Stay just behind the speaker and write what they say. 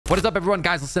What is up, everyone?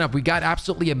 Guys, listen up. We got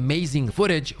absolutely amazing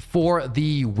footage for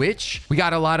the witch. We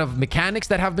got a lot of mechanics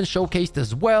that have been showcased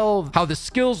as well, how the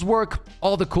skills work,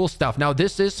 all the cool stuff. Now,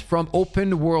 this is from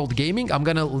Open World Gaming. I'm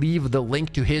gonna leave the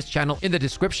link to his channel in the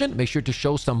description. Make sure to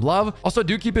show some love. Also,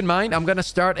 do keep in mind, I'm gonna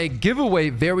start a giveaway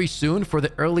very soon for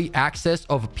the early access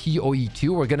of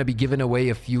POE2. We're gonna be giving away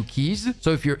a few keys.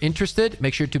 So if you're interested,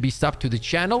 make sure to be subbed to the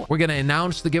channel. We're gonna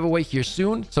announce the giveaway here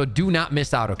soon, so do not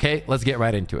miss out, okay? Let's get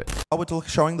right into it. While we're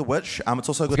showing the witch, it's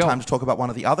also a good time to talk about one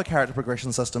of the other character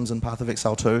progression systems in Path of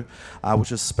Exile 2,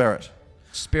 which is Spirit.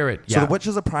 Spirit, yeah. So the witch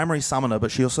is a primary summoner,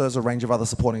 but she also has a range of other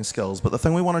supporting skills. But the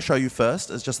thing we want to show you first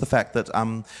is just the fact that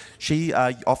she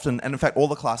often, and in fact all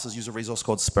the classes, use a resource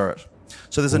called Spirit.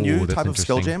 So there's a new type of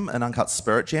skill gem, an uncut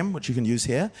Spirit gem, which you can use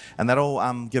here, and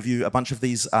that'll give you a bunch of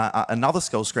these, another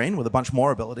skill screen with a bunch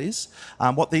more abilities.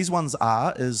 What these ones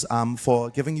are is for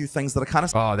giving you things that are kind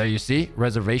of... Oh, there you see.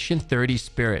 Reservation, 30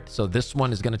 Spirit. So this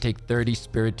one is going to take 30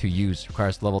 Spirit to use.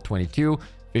 Requires level 22.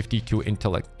 52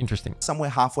 intellect. Interesting. Somewhere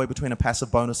halfway between a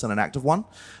passive bonus and an active one.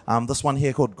 This one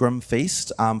here called Grim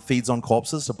Feast feeds on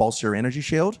corpses to bolster your energy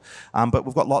shield. But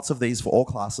we've got lots of these for all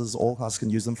classes. All classes can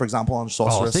use them. For example, on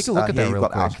Sorceress. Oh, take a look at that real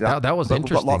quick. That was interesting.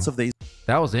 We've got lots of these.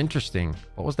 That was interesting.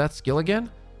 What was that skill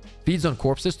again? Feeds on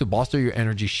corpses to bolster your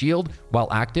energy shield. While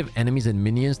active, enemies and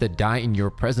minions that die in your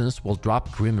presence will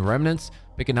drop Grim Remnants.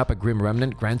 Picking up a Grim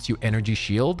Remnant grants you energy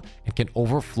shield and can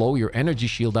overflow your energy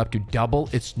shield up to double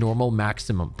its normal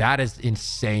maximum. That is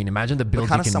insane. Imagine the build you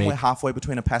can make. Somewhere halfway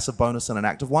between a passive bonus and an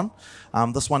active one.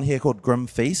 This one here called Grim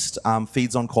Feast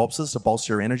feeds on corpses to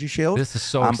bolster your energy shield. This is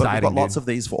so exciting, but we've got lots of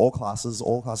these for all classes.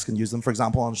 All classes can use them. For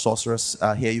example, on Sorceress,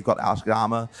 here you've got Outer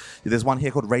Armor. There's one here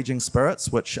called Raging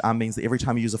Spirits, which means that every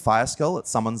time you use a fire skill, it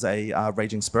summons a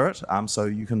Raging Spirit. So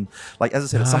you can, like as I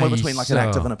said, it's somewhere between like an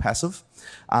active and a passive.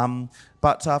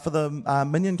 But for the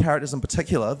minion characters in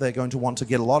particular, they're going to want to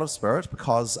get a lot of Spirit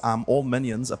because all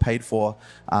minions are paid for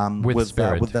with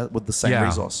the same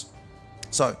resource.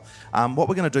 So what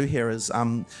we're going to do here is,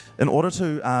 in order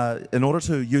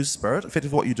to use Spirit,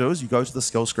 effectively what you do is you go to the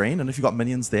skill screen, and if you've got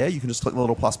minions there, you can just click the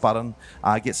little plus button,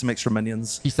 get some extra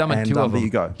minions. He summoned two of them. There you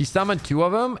go. He summoned 2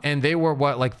 of them, and they were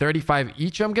what, like 35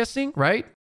 each? I'm guessing, right?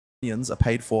 Minions are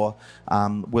paid for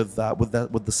with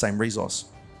the same resource.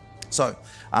 So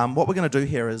what we're going to do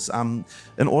here is, in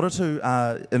order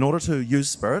to use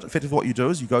Spirit, effectively what you do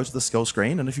is you go to the skill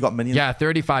screen, and if you've got minions... Yeah,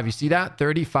 35. You see that?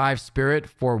 35 Spirit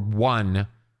for 1.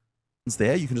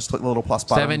 There, you can just click the little plus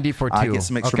button. 70 for 2. Get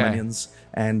some extra minions,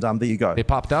 and there you go. They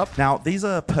popped up. Now, these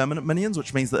are permanent minions,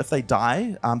 which means that if they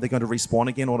die, they're going to respawn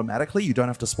again automatically. You don't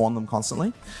have to spawn them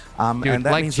constantly. Dude, and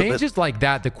that like means changes like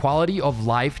that, the quality of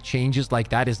life changes like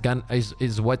that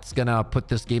is what's gonna put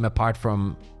this game apart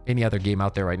from any other game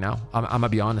out there right now. I'm gonna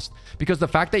be honest, because the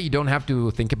fact that you don't have to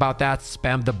think about that,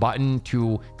 spam the button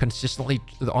to consistently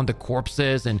on the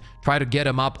corpses and try to get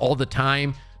them up all the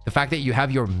time. The fact that you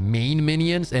have your main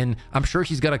minions, and I'm sure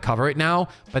he's going to cover it now,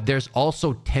 but there's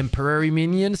also temporary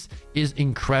minions, is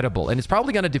incredible. And it's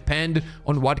probably going to depend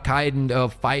on what kind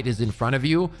of fight is in front of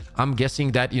you. I'm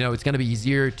guessing that, you know, it's going to be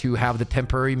easier to have the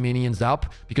temporary minions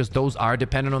up because those are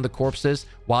dependent on the corpses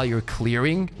while you're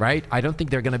clearing, right? I don't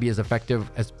think they're going to be as effective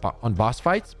as on boss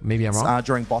fights. Maybe I'm wrong.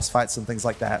 During boss fights and things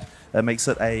like that. It makes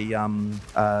it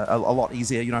a lot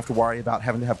easier. You don't have to worry about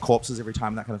having to have corpses every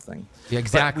time, that kind of thing. Yeah,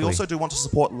 exactly. But we also do want to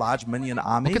support large minion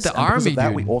armies. Look at the army, army, of that,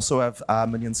 dude. We also have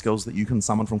minion skills that you can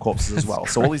summon from corpses as well.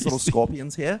 So all these little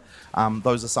scorpions here,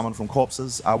 those are summoned from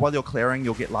corpses. While you're clearing,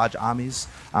 you'll get large armies.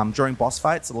 During boss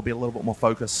fights, it'll be a little bit more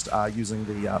focused using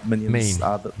the minions,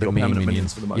 the permanent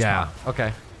minions for the most part. Yeah,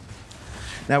 okay.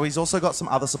 Now, he's also got some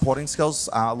other supporting skills,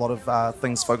 a lot of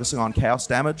things focusing on chaos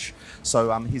damage.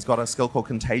 So he's got a skill called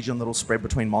Contagion that'll spread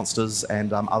between monsters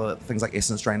and other things like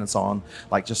Essence Drain and so on,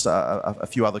 like just a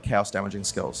few other chaos damaging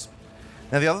skills.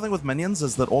 Now, the other thing with minions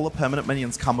is that all the permanent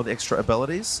minions come with extra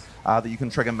abilities that you can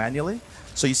trigger manually.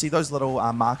 So you see those little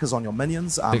markers on your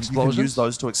minions. You can use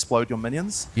those to explode your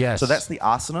minions. Yes. So that's the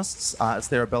Arsonists. It's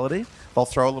their ability. They'll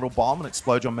throw a little bomb and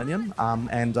explode your minion.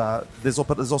 There's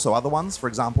also other ones. For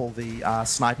example, the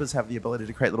snipers have the ability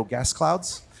to create little gas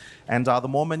clouds. And the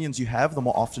more minions you have, the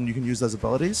more often you can use those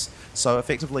abilities. So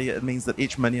effectively, it means that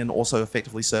each minion also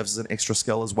effectively serves as an extra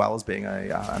skill as well as being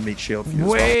a meat shield for you as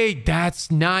well. Wait,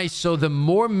 that's nice. So the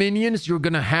more minions you're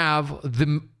going to have,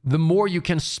 the more you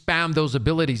can spam those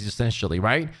abilities essentially,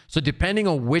 right? So depending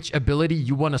on which ability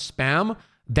you want to spam,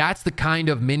 that's the kind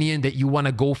of minion that you want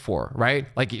to go for, right?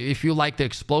 Like if you like the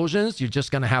explosions, you're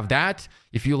just going to have that.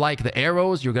 If you like the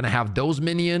arrows, you're going to have those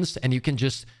minions, and you can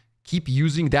just keep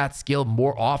using that skill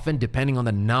more often depending on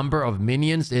the number of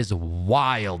minions. Is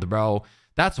wild, bro.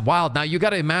 That's wild. Now you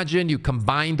got to imagine you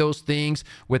combine those things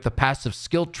with the passive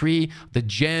skill tree, the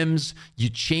gems, you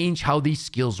change how these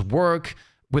skills work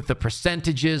with the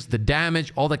percentages, the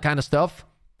damage, all that kind of stuff.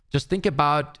 Just think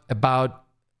about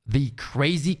the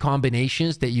crazy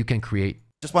combinations that you can create.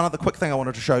 Just one other quick thing I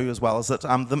wanted to show you as well is that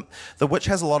the witch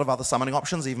has a lot of other summoning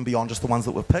options, even beyond just the ones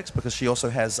that we've picked, because she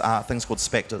also has things called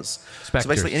specters. So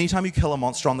basically, anytime you kill a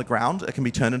monster on the ground, it can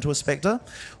be turned into a specter.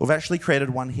 We've actually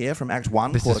created one here from Act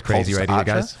 1 called a Cultist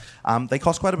Archer. They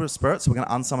cost quite a bit of spirit, so we're going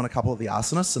to unsummon a couple of the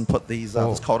arsonists and put these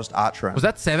this Cultist Archer in. Was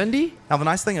that 70? Now, the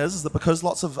nice thing is that because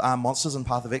lots of monsters in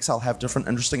Path of Exile have different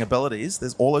interesting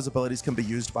abilities, all those abilities can be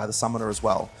used by the summoner as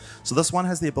well. So this one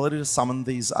has the ability to summon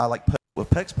these we've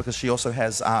picked because she also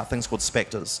has things called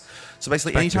specters. So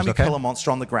basically, anytime you kill a monster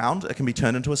on the ground, it can be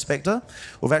turned into a specter.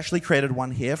 We've actually created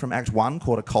one here from Act 1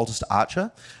 called a Cultist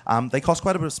Archer. They cost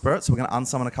quite a bit of spirit, so we're going to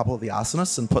unsummon a couple of the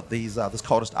arsonists and put these this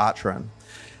Cultist Archer in.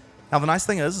 Now, the nice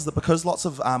thing is that because lots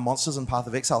of monsters in Path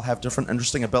of Exile have different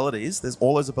interesting abilities,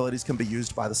 all those abilities can be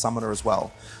used by the summoner as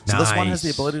well. So this one has the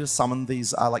ability to summon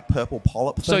these like purple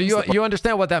polyp things. So you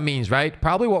understand what that means, right?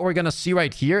 Probably what we're going to see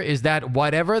right here is that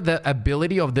whatever the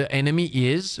ability of the enemy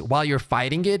is while you're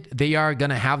fighting it, they are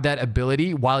going to have that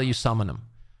ability while you summon them,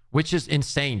 which is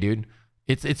insane, dude.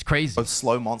 It's crazy. Both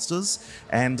slow monsters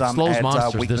and add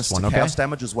weakness to chaos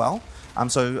damage as well.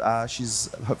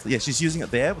 She's using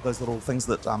it there with those little things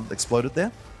that exploded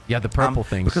there. Yeah, the purple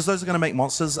things. Because those are going to make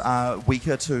monsters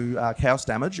weaker to chaos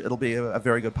damage. It'll be a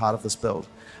very good part of this build.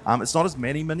 It's not as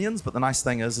many minions, but the nice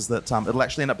thing is that it'll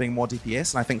actually end up being more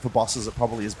DPS, and I think for bosses it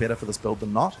probably is better for this build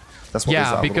than not. That's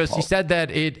what because he said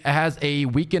that it has a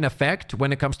weaken effect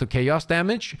when it comes to chaos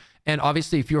damage. And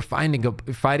obviously, if you're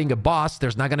fighting a boss,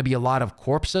 there's not going to be a lot of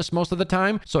corpses most of the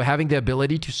time. So having the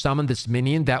ability to summon this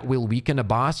minion that will weaken a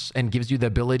boss and gives you the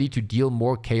ability to deal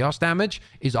more chaos damage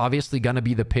is obviously going to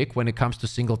be the pick when it comes to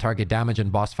single target damage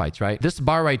in boss fights, right? This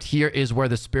bar right here is where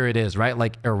the spirit is, right?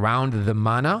 Like around the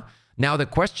mana. Now, the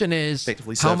question is,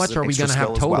 how much are we going to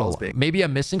have total? Maybe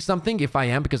I'm missing something. If I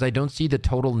am, because I don't see the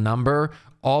total number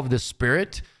of the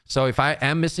spirit. So if I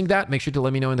am missing that, make sure to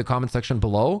let me know in the comment section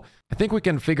below. I think we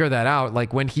can figure that out.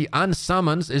 Like when he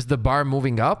unsummons, is the bar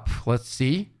moving up? Let's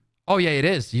see. Oh, yeah, it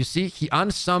is. You see, he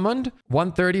unsummoned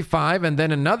 135 and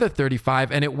then another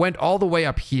 35, and it went all the way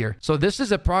up here. So this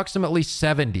is approximately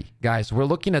 70, guys. We're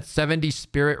looking at 70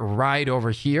 spirit right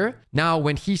over here. Now,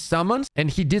 when he summons, and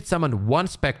he did summon one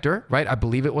specter, right? I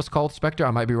believe it was called specter.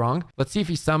 I might be wrong. Let's see if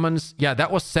he summons. Yeah,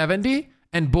 that was 70.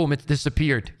 And boom, it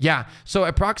disappeared. Yeah, so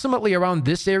approximately around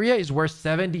this area is where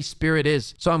 70 spirit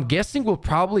is. So I'm guessing we're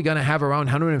probably going to have around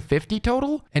 150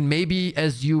 total. And maybe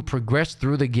as you progress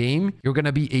through the game, you're going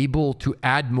to be able to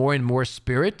add more and more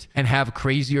spirit and have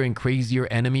crazier and crazier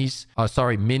enemies.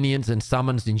 Minions and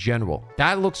summons in general.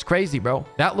 That looks crazy, bro.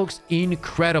 That looks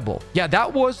incredible. Yeah,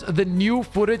 that was the new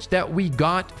footage that we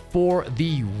got for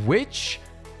the witch,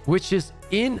 which is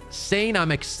insane. I'm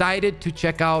excited to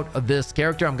check out this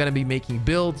character. I'm going to be making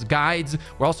builds, guides.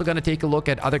 We're also going to take a look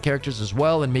at other characters as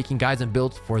well and making guides and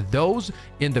builds for those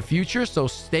in the future. So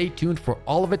stay tuned for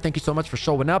all of it. Thank you so much for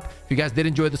showing up. If you guys did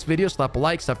enjoy this video, slap a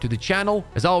like, sub to the channel.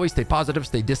 As always, stay positive,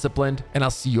 stay disciplined, and I'll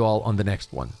see you all on the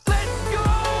next one. Let's go!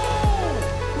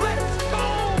 Let's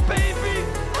go, baby!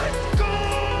 Let's go!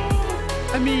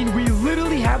 I mean, we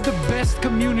literally have the best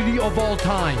community of all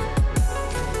time.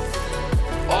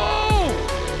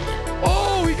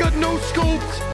 Oh, he got no scoped.